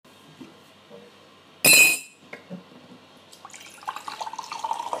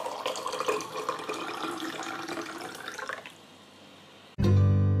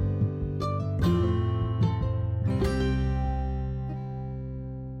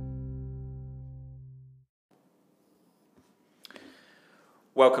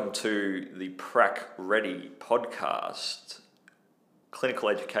Welcome to the Prac Ready podcast, clinical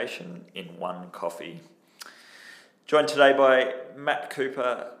education in one coffee. Joined today by Matt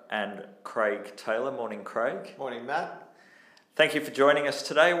Cooper and Craig Taylor. Morning, Craig. Morning, Matt. Thank you for joining us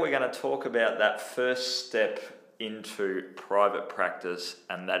today. We're going to talk about that first step into private practice,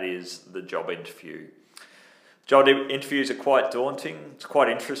 and that is the job interview. Job interviews are quite daunting. It's quite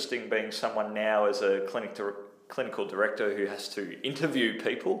interesting being someone now as a clinical director who has to interview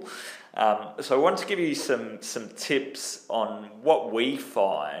people. So I wanted to give you some tips on what we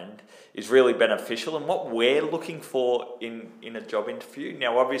find is really beneficial and what we're looking for in a job interview.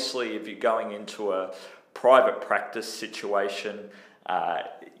 Now, obviously, if you're going into a private practice situation,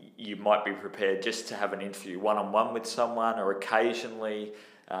 you might be prepared just to have an interview one-on-one with someone, or occasionally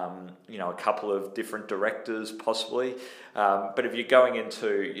a couple of different directors possibly. But if you're going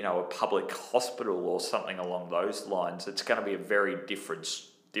into, a public hospital or something along those lines, it's going to be a very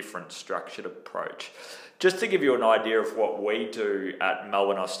different structured approach. Just to give you an idea of what we do at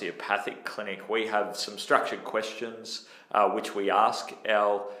Melbourne Osteopathic Clinic, we have some structured questions which we ask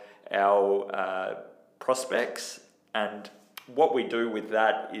our prospects, and what we do with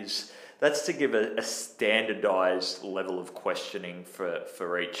that is that's to give a standardised level of questioning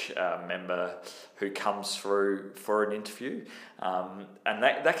for each member who comes through for an interview. And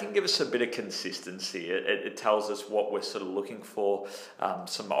that can give us a bit of consistency. It tells us what we're sort of looking for,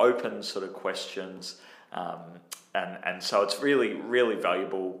 some open sort of questions. And so it's really, really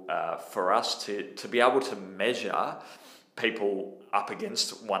valuable for us to be able to measure people up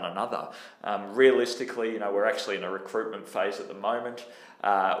against one another. Realistically, we're actually in a recruitment phase at the moment.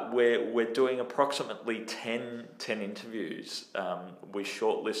 We're doing approximately 10 interviews. We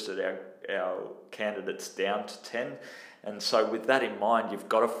shortlisted our candidates down to 10. And so with that in mind, you've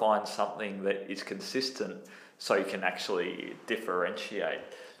got to find something that is consistent so you can actually differentiate.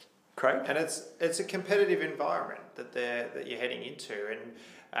 Craig? And it's a competitive environment that you're heading into, and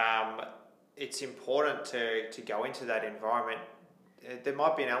it's important to go into that environment. There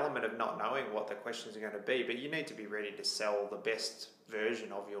might be an element of not knowing what the questions are going to be, but you need to be ready to sell the best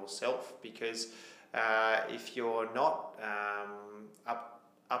version of yourself, because if you're not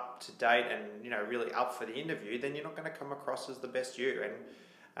up to date and really up for the interview, then you're not going to come across as the best you. And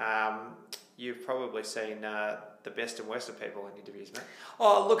you've probably seen the best and worst of people in interviews, mate.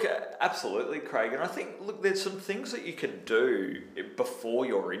 Oh, look, absolutely, Craig. And I think, there's some things that you can do before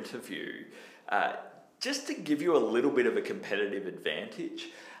your interview just to give you a little bit of a competitive advantage.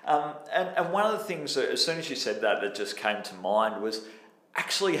 And one of the things that, as soon as you said that just came to mind was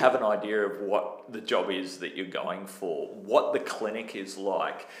actually have an idea of what the job is that you're going for, what the clinic is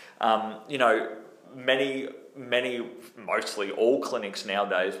like. Mostly all clinics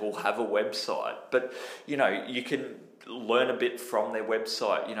nowadays will have a website, but you can learn a bit from their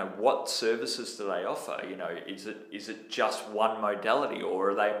website. What services do they offer? Is it just one modality,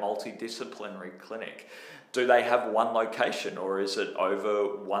 or are they a multidisciplinary clinic? Do they have one location, or is it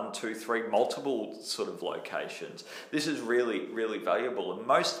over 1, 2, 3 multiple sort of locations? This is really, really valuable, and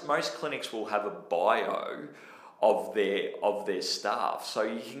most clinics will have a bio of their staff, so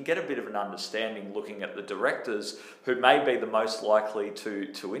you can get a bit of an understanding looking at the directors who may be the most likely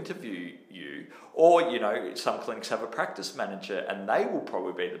to interview you, or some clinics have a practice manager and they will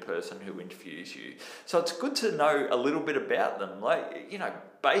probably be the person who interviews you. So it's good to know a little bit about them,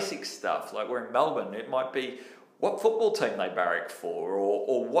 basic stuff. Like, we're in Melbourne, it might be what football team they barrack for,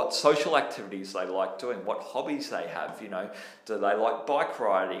 or what social activities they like doing, what hobbies they have. Do they like bike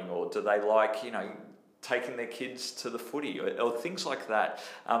riding, or do they like taking their kids to the footy, or things like that,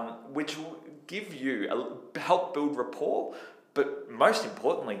 which will give you help build rapport, but most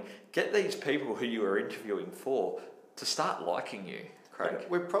importantly, get these people who you are interviewing for to start liking you, Craig.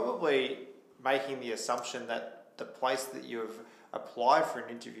 We're probably making the assumption that the place that you've applied for an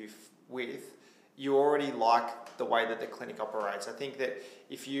interview with, you already like the way that the clinic operates. I think that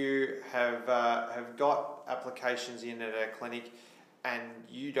if you have got applications in at a clinic and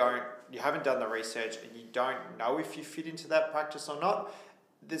you haven't done the research and you don't know if you fit into that practice or not,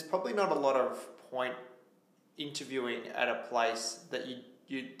 there's probably not a lot of point interviewing at a place that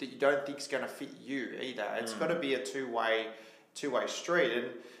you don't think is going to fit you either. It's got to be a two-way street. And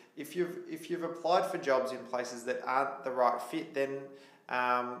if you've applied for jobs in places that aren't the right fit, then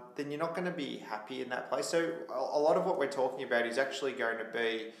you're not going to be happy in that place. So a lot of what we're talking about is actually going to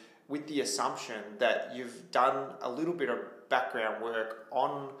be with the assumption that you've done a little bit of background work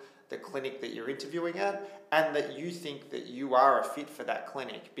on the clinic that you're interviewing at, and that you think that you are a fit for that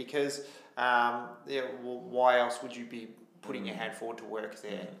clinic, because why else would you be putting your hand forward to work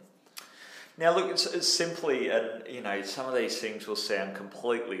there? Now, look, it's simply, and you know, some of these things will sound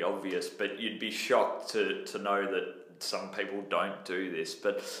completely obvious, but you'd be shocked to know that some people don't do this.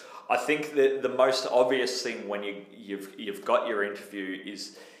 But I think that the most obvious thing when you've got your interview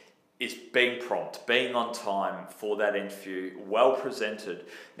is being prompt, being on time for that interview, well presented.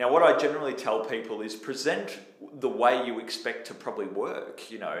 Now, what I generally tell people is present the way you expect to probably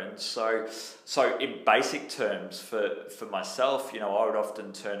work, you know, and so in basic terms for myself, you know, I would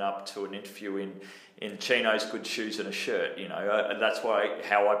often turn up to an interview in chinos, good shoes and a shirt, you know, and that's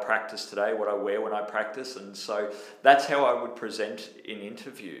how I practice today, what I wear when I practice, and so that's how I would present in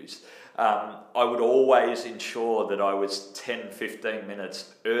interviews. I would always ensure that I was 10, 15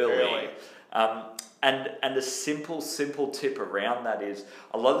 minutes early. And a simple tip around that is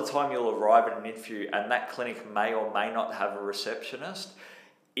a lot of the time you'll arrive at an interview and that clinic may or may not have a receptionist.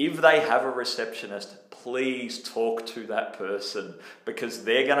 If they have a receptionist, please talk to that person, because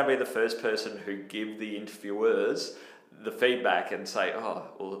they're going to be the first person who give the interviewers the feedback and say, oh,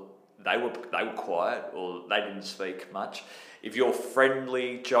 well, they were quiet or they didn't speak much. If you're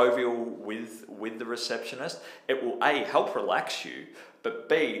friendly, jovial with the receptionist, it will A, help relax you, but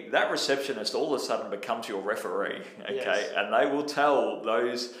B, that receptionist all of a sudden becomes your referee, okay? Yes. And they will tell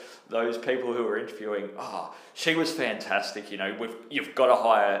those people who are interviewing, oh, she was fantastic, you know, you've got to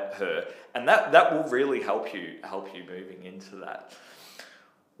hire her. And that will really help you moving into that.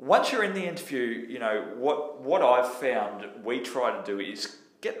 Once you're in the interview, you know, what I've found we try to do is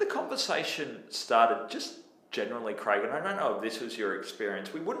get the conversation started just generally, Craig, and I don't know if this was your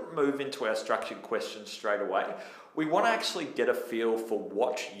experience, we wouldn't move into our structured questions straight away. We want to actually get a feel for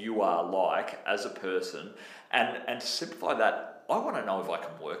what you are like as a person, and to simplify that, I want to know if I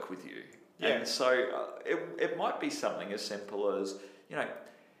can work with you. Yeah. And so it might be something as simple as, you know,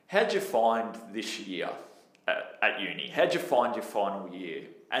 how'd you find this year at uni? How'd you find your final year?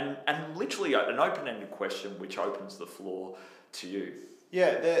 And literally an open-ended question which opens the floor to you.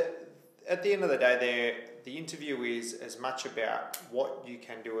 Yeah, at the end of the day, the interview is as much about what you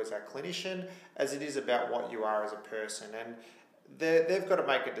can do as a clinician as it is about what you are as a person. And they've got to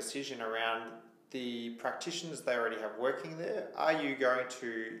make a decision around the practitioners they already have working there. Are you going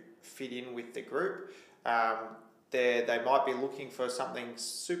to fit in with the group? They might be looking for something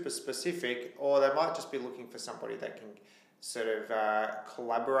super specific, or they might just be looking for somebody they can sort of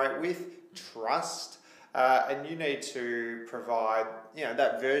collaborate with, trust. And you need to provide, you know,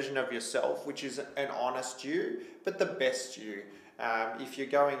 that version of yourself, which is an honest you, but the best you. If you're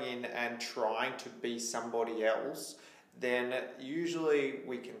going in and trying to be somebody else, then usually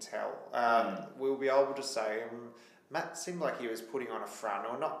we can tell. We'll be able to say, Matt seemed like he was putting on a front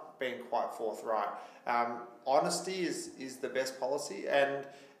or not being quite forthright. Honesty is the best policy, and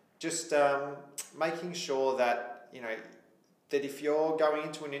just making sure that, you know, that if you're going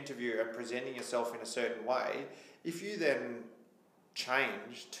into an interview and presenting yourself in a certain way, if you then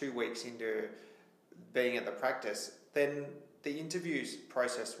change 2 weeks into being at the practice, then the interviews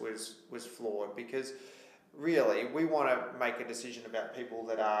process was flawed, because really we want to make a decision about people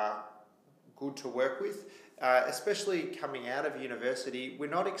that are good to work with, especially coming out of university. We're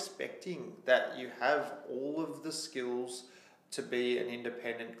not expecting that you have all of the skills to be an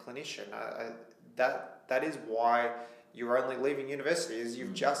independent clinician. That is why you're only leaving university, is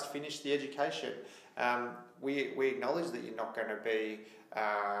you've just finished the education. We acknowledge that you're not going to be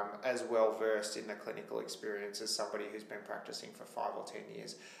as well versed in the clinical experience as somebody who's been practicing for 5 or 10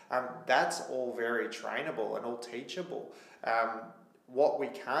 years. That's all very trainable and all teachable. What we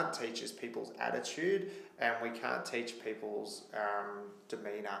can't teach is people's attitude, and we can't teach people's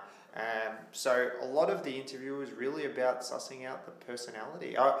demeanour. So a lot of the interview is really about sussing out the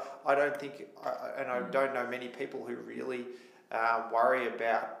personality. I don't think, and I don't know many people who really worry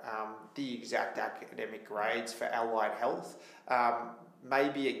about the exact academic grades for allied health.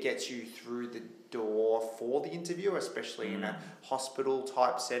 Maybe it gets you through the door for the interview, especially in a hospital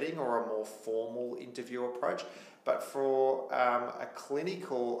type setting or a more formal interview approach. But for a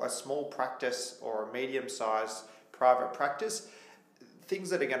clinical, a small practice or a medium-sized private practice, things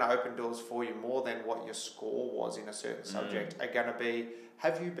that are going to open doors for you more than what your score was in a certain subject are going to be,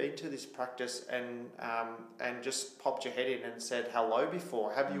 have you been to this practice and just popped your head in and said hello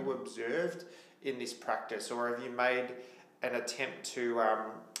before? Have you observed in this practice, or have you made an attempt to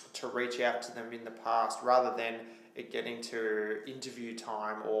reach out to them in the past, rather than it getting to interview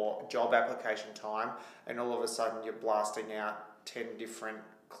time or job application time and all of a sudden you're blasting out 10 different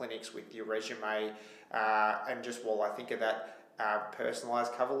clinics with your resume and just, while I think of that,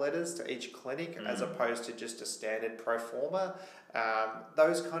 personalised cover letters to each clinic as opposed to just a standard pro forma.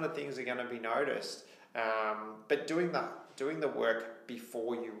 Those kind of things are going to be noticed. But doing doing the work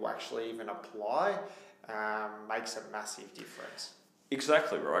before you actually even apply makes a massive difference.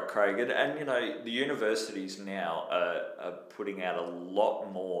 Exactly right, Craig. And you know, the universities now are putting out a lot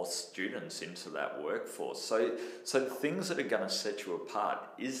more students into that workforce. So the things that are going to set you apart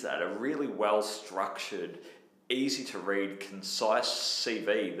is that a really well structured, easy to read, concise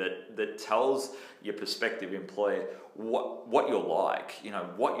CV that tells your prospective employer what you're like, you know,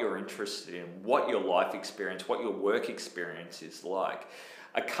 what you're interested in, what your life experience, what your work experience is like.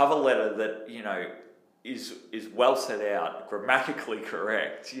 A cover letter that, you know, is well set out, grammatically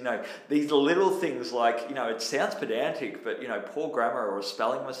correct. You know, these little things like, you know, it sounds pedantic, but, you know, poor grammar or a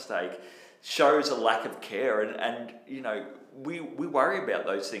spelling mistake shows a lack of care, and you know, we worry about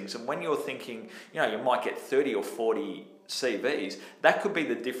those things. And when you're thinking, you know, you might get 30 or 40 CVs, that could be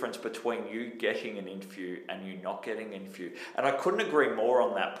the difference between you getting an interview and you not getting an interview. And I couldn't agree more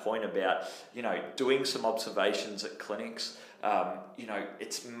on that point about, you know, doing some observations at clinics. You know,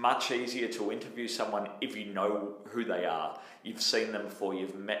 it's much easier to interview someone if you know who they are. You've seen them before,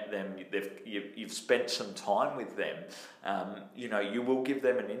 you've met them, you've spent some time with them. You know, you will give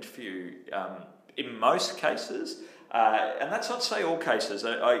them an interview in most cases. And that's not to say all cases.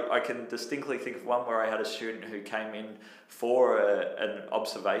 I can distinctly think of one where I had a student who came in for an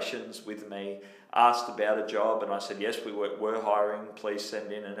observations with me, asked about a job, and I said, yes, we were hiring, please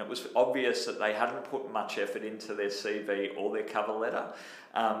send in. And it was obvious that they hadn't put much effort into their CV or their cover letter.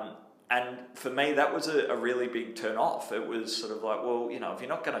 And for me, that was a really big turn off. It was sort of like, well, you know, if you're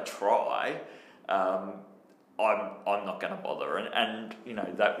not going to try, I'm not going to bother. And you know,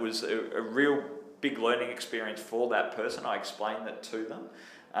 that was a real big learning experience for that person. I explained that to them.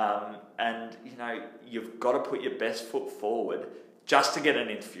 And, you know, you've got to put your best foot forward just to get an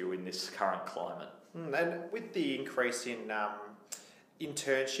interview in this current climate. And with the increase in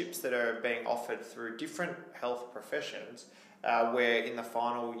internships that are being offered through different health professions, where in the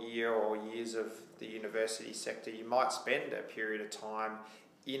final year or years of the university sector, you might spend a period of time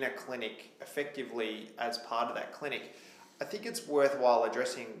in a clinic effectively as part of that clinic. I think it's worthwhile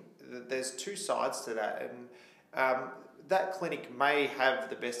addressing that there's two sides to that, and that clinic may have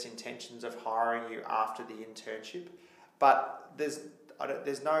the best intentions of hiring you after the internship, but there's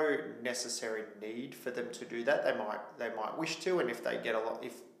no necessary need for them to do that. They might wish to, and if they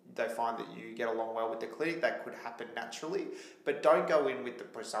find that you get along well with the clinic, that could happen naturally. But don't go in with the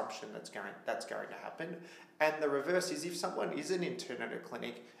presumption that's going to happen. And the reverse is, if someone is an intern at a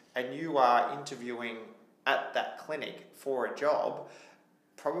clinic and you are interviewing at that clinic for a job,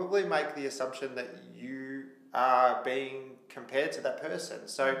 probably make the assumption that you are being compared to that person.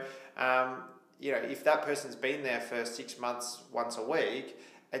 So, you know, if that person's been there for 6 months once a week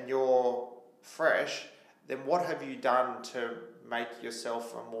and you're fresh, then what have you done to make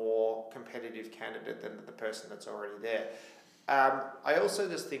yourself a more competitive candidate than the person that's already there? I also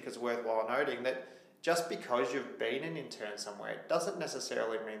just think it's worthwhile noting that just because you've been an intern somewhere doesn't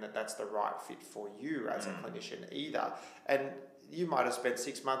necessarily mean that that's the right fit for you as a clinician either. And you might have spent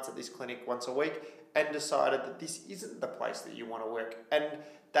 6 months at this clinic once a week and decided that this isn't the place that you want to work. And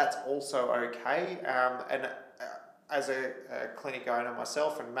that's also okay. And as a clinic owner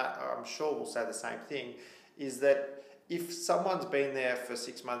myself, and Matt, I'm sure will say the same thing, is that if someone's been there for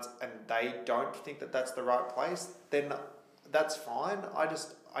 6 months and they don't think that that's the right place, then that's fine.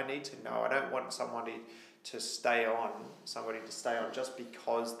 I need to know. I don't want somebody to stay on just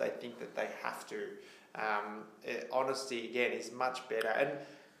because they think that they have to. Honesty, again, is much better. And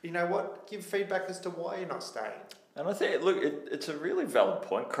you know what? Give feedback as to why you're not staying. And I think, look, it's a really valid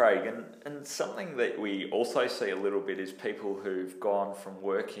point, Craig, and something that we also see a little bit is people who've gone from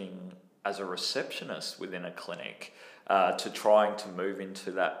working as a receptionist within a clinic to trying to move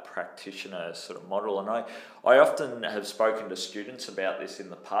into that practitioner sort of model. And I often have spoken to students about this in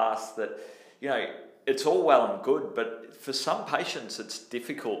the past, that, you know, it's all well and good, but for some patients it's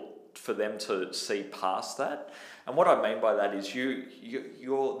difficult for them to see past that. And what I mean by that is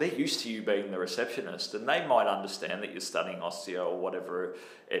they're used to you being the receptionist, and they might understand that you're studying osteo or whatever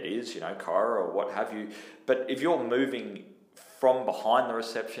it is, you know, chiro or what have you. But if you're moving from behind the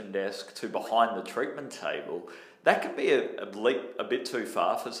reception desk to behind the treatment table, that can be a leap a bit too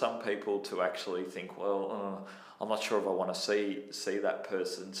far for some people to actually think, well, I'm not sure if I want to see that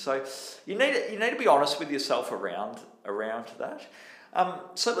person. So you need to be honest with yourself around that.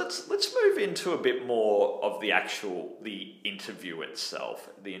 So let's move into a bit more of the interview itself.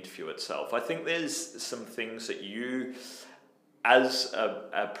 I think there's some things that you, as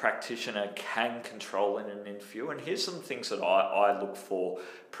a practitioner, can control in an interview, and here's some things that I look for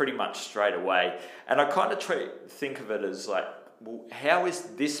pretty much straight away. And I kind of think of it as like, well, how is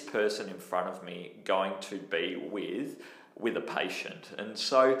this person in front of me going to be with with a patient. And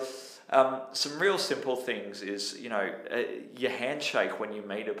so some real simple things is, your handshake when you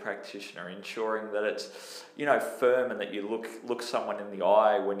meet a practitioner, ensuring that it's, firm, and that you look someone in the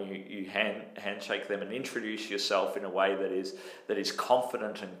eye when you handshake them, and introduce yourself in a way that is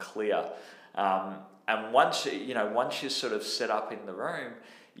confident and clear. And once you're sort of set up in the room,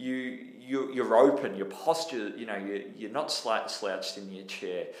 you're open, your posture, you're not slouched in your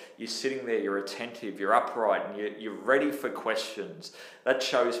chair. You're sitting there, you're attentive, you're upright, and you're ready for questions. That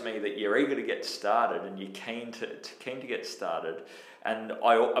shows me that you're eager to get started, and you're keen to get started. And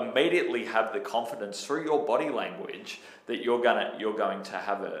I immediately have the confidence through your body language that you're going to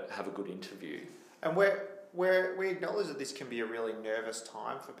have a good interview. And we acknowledge that this can be a really nervous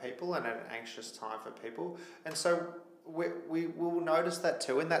time for people and an anxious time for people, and so we will notice that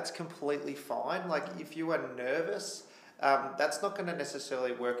too, and that's completely fine. Like, if you are nervous, that's not going to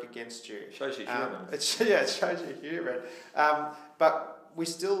necessarily work against you. Shows you're human. It shows you're human. But we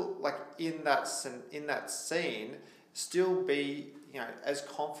still, like, in that scene, still be as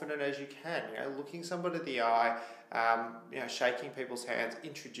confident as you can. Looking somebody in the eye, shaking people's hands,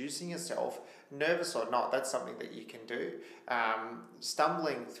 introducing yourself, nervous or not, that's something that you can do.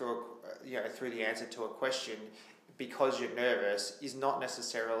 Stumbling through the answer to a question because you're nervous is not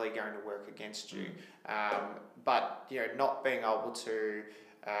necessarily going to work against you. But not being able to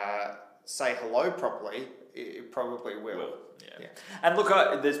say hello properly, it probably will. Yeah. And look,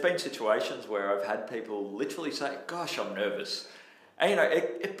 there's been situations where I've had people literally say, "Gosh, I'm nervous." And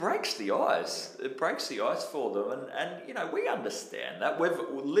it breaks the ice. It breaks the ice for them, and we understand that. We've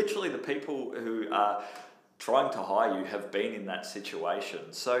literally, the people who are trying to hire you have been in that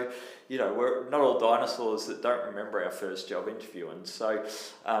situation. So, we're not all dinosaurs that don't remember our first job interview. And so,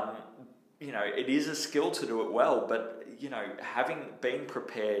 it is a skill to do it well, but, having been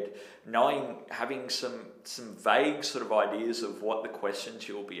prepared, having some vague sort of ideas of what the questions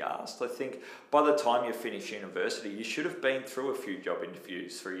you'll be asked. I think by the time you finish university, you should have been through a few job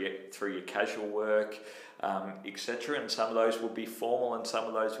interviews through your casual work, etc. And some of those will be formal, and some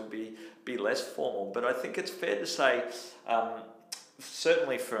of those will be less formal. But I think it's fair to say,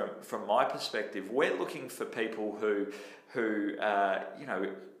 certainly from my perspective, we're looking for people who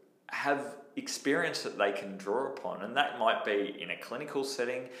have experience that they can draw upon, and that might be in a clinical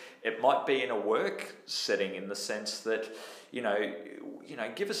setting, it might be in a work setting, in the sense that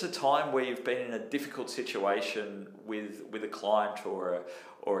give us a time where you've been in a difficult situation with a client or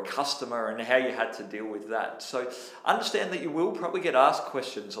a customer, and how you had to deal with that. So understand that you will probably get asked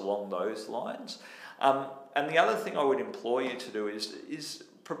questions along those lines. And the other thing I would implore you to do is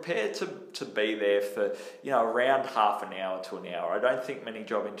prepare to be there for around half an hour to an hour. I don't think many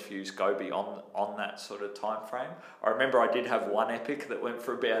job interviews go beyond on that sort of time frame. I remember I did have one epic that went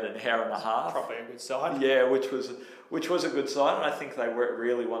for about an hour and a half. Probably a good sign. Yeah, which was a good sign, and I think they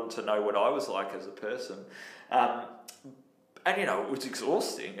really wanted to know what I was like as a person. And it was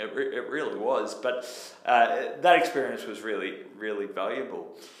exhausting. It really was, but that experience was really, really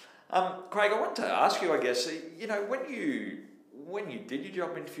valuable. Craig, I want to ask you, I guess, when you did your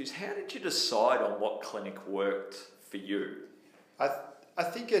job interviews, how did you decide on what clinic worked for you? I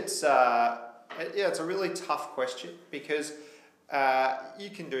think it's a really tough question, because you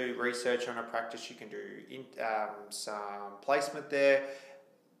can do research on a practice, you can do some placement there.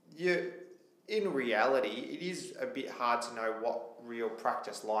 In reality, it is a bit hard to know what real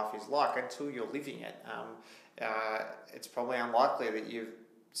practice life is like until you're living it. It's probably unlikely that you've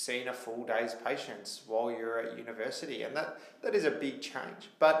seen a full day's patients while you're at university, and that is a big change.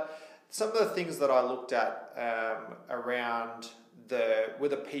 But some of the things that I looked at around were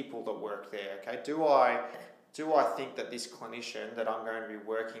the people that work there. Okay, do I think that this clinician that I'm going to be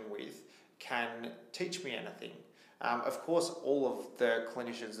working with can teach me anything? Of course, all of the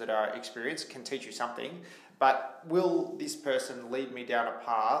clinicians that are experienced can teach you something, but will this person lead me down a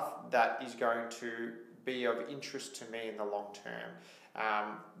path that is going to be of interest to me in the long term?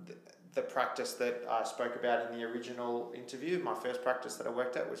 The practice that I spoke about in the original interview, my first practice that I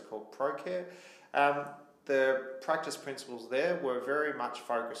worked at, was called ProCare. The practice principles there were very much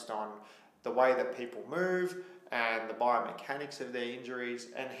focused on the way that people move and the biomechanics of their injuries,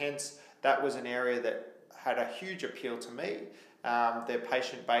 and hence that was an area that had a huge appeal to me. Their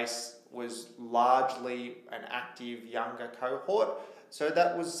patient base was largely an active younger cohort, so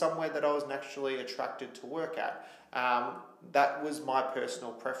that was somewhere that I was naturally attracted to work at. That was my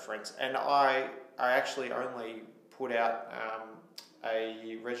personal preference, and I actually only put out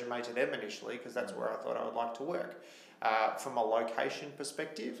a resume to them initially because that's where I thought I would like to work. From a location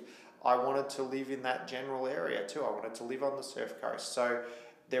perspective, I wanted to live in that general area too. I wanted to live on the Surf Coast. So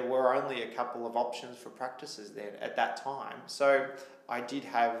there were only a couple of options for practices then at that time. So I did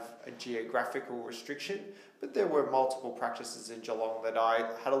have a geographical restriction, but there were multiple practices in Geelong that I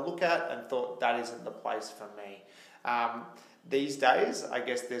had a look at and thought that isn't the place for me. These days, I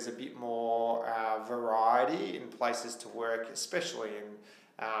guess there's a bit more variety in places to work, especially in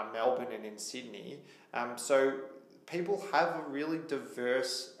Melbourne and in Sydney. So people have a really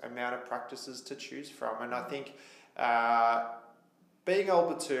diverse amount of practices to choose from, and I think being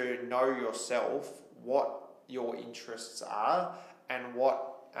able to know yourself, what your interests are, and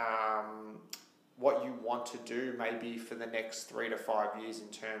what you want to do maybe for the next 3 to 5 years in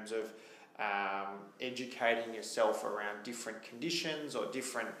terms of educating yourself around different conditions or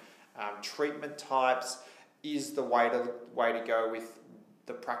different treatment types is the way to go with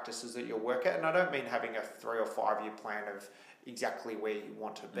the practices that you'll work at. And I don't mean having a 3 or 5 year plan of exactly where you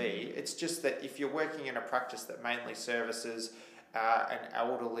want to be. It's just that if you're working in a practice that mainly services an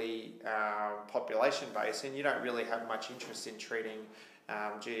elderly population base and you don't really have much interest in treating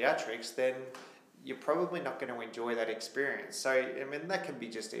geriatrics, then you're probably not going to enjoy that experience. So, I mean, that can be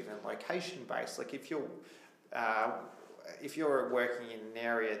just even location based. Like if you're working in an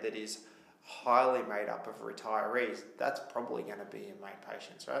area that is highly made up of retirees, that's probably going to be your main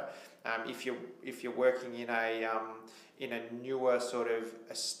patients, right? If you're working in a newer sort of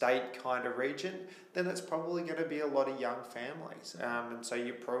estate kind of region, then it's probably going to be a lot of young families, and so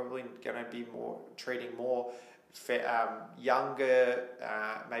you're probably going to be treating more younger,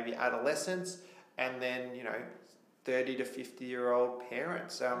 maybe adolescents, and then 30 to 50-year-old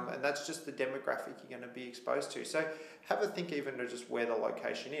parents, and that's just the demographic you're going to be exposed to. So have a think even to just where the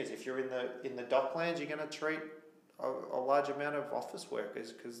location is. If you're in the Docklands, you're going to treat a large amount of office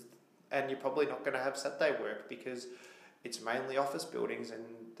workers, and you're probably not going to have Saturday work because it's mainly office buildings and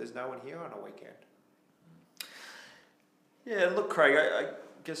there's no one here on a weekend. Yeah, look, Craig, I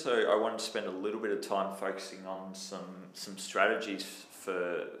guess I wanted to spend a little bit of time focusing on some strategies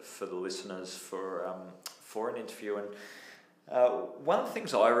for the listeners for an interview. And one of the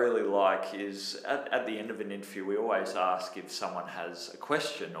things I really like is at the end of an interview, we always ask if someone has a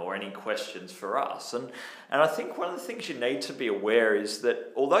question or any questions for us. And I think one of the things you need to be aware is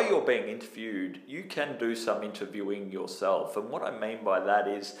that although you're being interviewed, you can do some interviewing yourself. And what I mean by that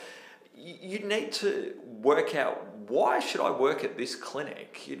is you need to work out, why should I work at this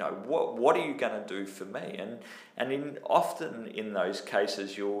clinic? What are you going to do for me? And often in those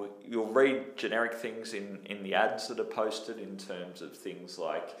cases, you'll read generic things in the ads that are posted in terms of things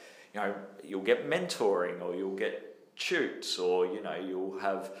like, you'll get mentoring, or you'll get shoots, or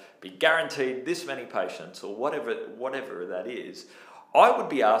you'll be guaranteed this many patients, or whatever that is. I would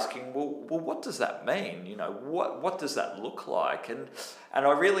be asking, well, what does that mean? What does that look like? And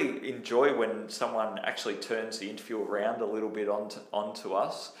I really enjoy when someone actually turns the interview around a little bit onto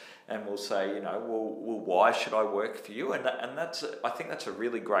us, and will say, well, why should I work for you? And I think that's a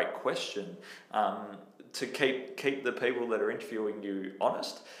really great question to keep the people that are interviewing you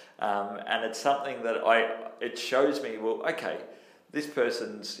honest. And it's something that it shows me, well, okay, this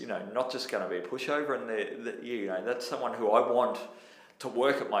person's not just going to be a pushover, and that's someone who I want to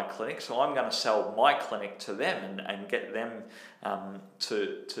work at my clinic, so I'm going to sell my clinic to them and get them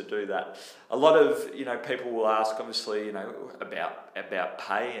to do that. A lot of people will ask, obviously, about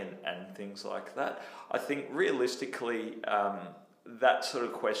pay and things like that. I think realistically, that sort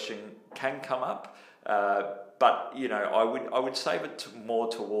of question can come up, but I would save it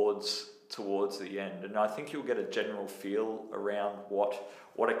more towards the end, and I think you'll get a general feel around what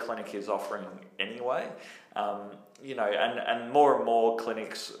a clinic is offering anyway. And more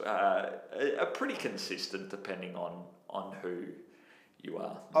clinics are pretty consistent depending on who you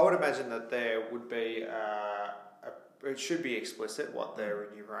are. I would imagine that there would be it should be explicit what their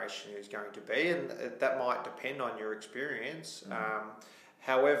remuneration is going to be, and that might depend on your experience.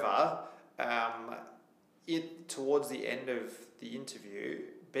 However, towards the end of the interview,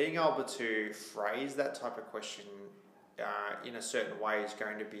 being able to phrase that type of question in a certain way is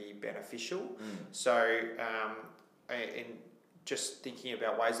going to be beneficial. So, in just thinking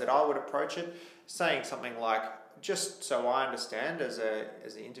about ways that I would approach it, saying something like, just so I understand as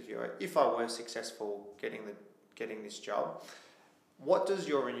an interviewer, if I were successful getting this job, what does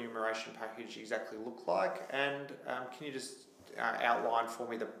your remuneration package exactly look like? And can you just outline for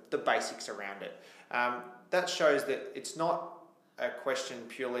me the basics around it? That shows that it's not a question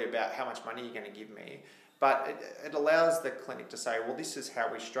purely about how much money you're going to give me, but it allows the clinic to say, well, this is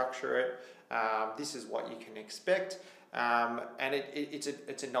how we structure it, this is what you can expect, and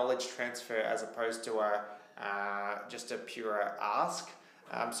it's a knowledge transfer as opposed to just a pure ask.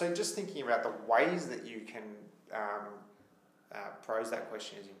 So just thinking about the ways that you can pose that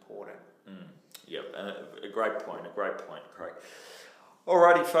question is important. Yep, a great point, Craig.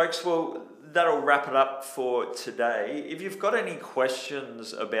 Alrighty, folks, well, that'll wrap it up for today. If you've got any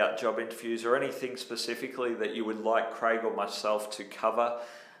questions about job interviews or anything specifically that you would like Craig or myself to cover,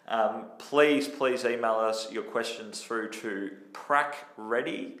 please email us your questions through to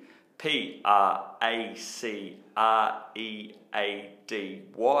pracready, PRACREADY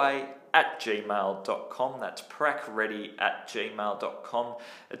 @gmail.com. That's pracready@gmail.com.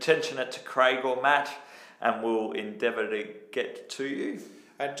 Attention it to Craig or Matt, and we'll endeavour to get to you.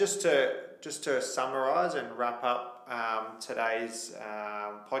 And just to summarise and wrap up today's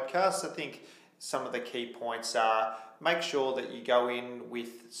podcast, I think some of the key points are: make sure that you go in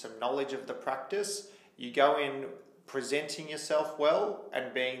with some knowledge of the practice. You go in presenting yourself well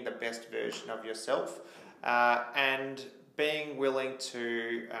and being the best version of yourself, and being willing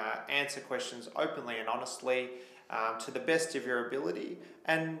to answer questions openly and honestly to the best of your ability,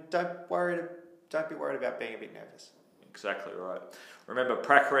 and don't be worried about being a bit nervous. Exactly right. Remember,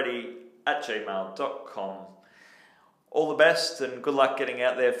 pracready@gmail.com. All the best and good luck getting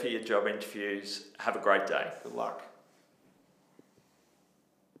out there for your job interviews. Have a great day. Good luck.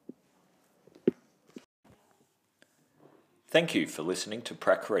 Thank you for listening to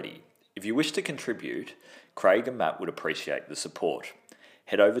Prac Ready. If you wish to contribute, Craig and Matt would appreciate the support.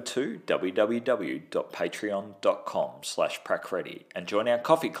 Head over to www.patreon.com/pracready and join our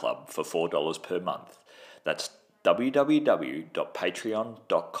coffee club for $4 per month. That's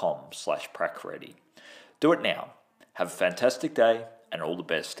www.patreon.com/pracready. Do it now. Have a fantastic day and all the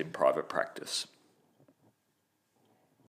best in private practice.